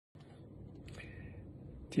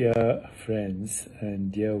Dear friends and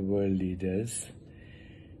dear world leaders,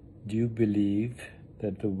 do you believe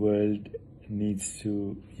that the world needs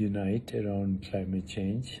to unite around climate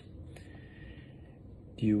change?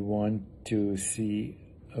 Do you want to see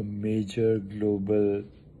a major global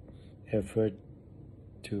effort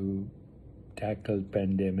to tackle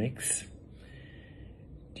pandemics?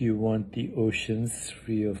 Do you want the oceans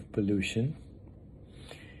free of pollution?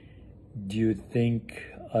 Do you think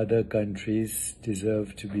other countries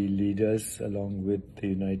deserve to be leaders along with the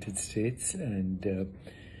United States and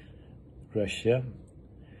Russia?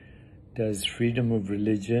 Does freedom of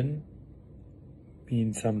religion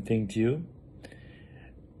mean something to you?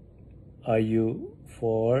 Are you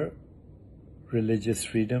for religious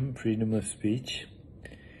freedom, freedom of speech?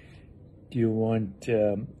 Do you want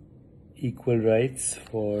equal rights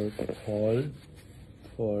for all,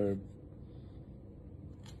 for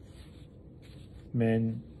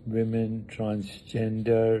men, women,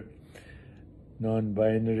 transgender,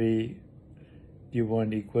 non-binary? Do you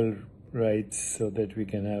want equal rights so that we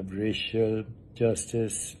can have racial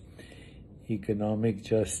justice, economic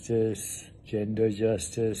justice, gender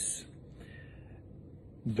justice,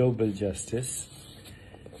 global justice?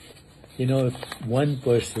 You know, if one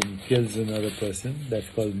person kills another person, that's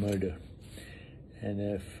called murder. And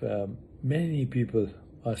if many people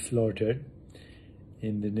are slaughtered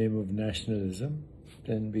in the name of nationalism,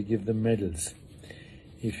 then we give them medals.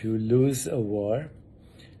 If you lose a war,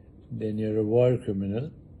 then you're a war criminal.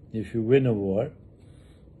 If you win a war,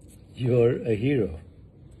 you're a hero.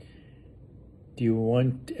 Do you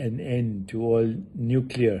want an end to all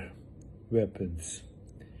nuclear weapons?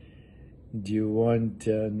 Do you want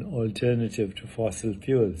an alternative to fossil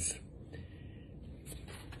fuels?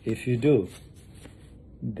 If you do,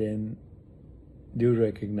 then do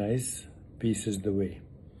recognize peace is the way.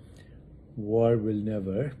 War will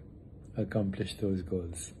never accomplish those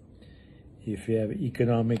goals. If we have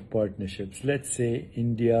economic partnerships, let's say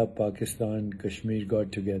India, Pakistan, Kashmir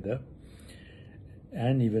got together,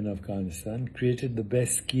 and even Afghanistan, created the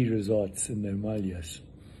best ski resorts in the Himalayas,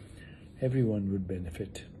 everyone would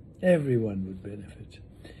benefit. Everyone would benefit.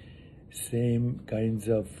 Same kinds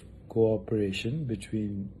of cooperation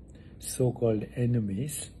between so-called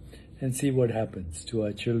enemies, and see what happens to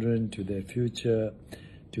our children, to their future,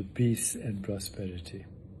 to peace and prosperity.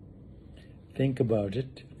 Think about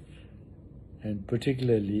it, and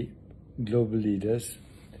particularly global leaders,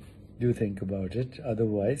 do think about it.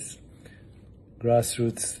 Otherwise,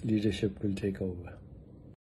 grassroots leadership will take over.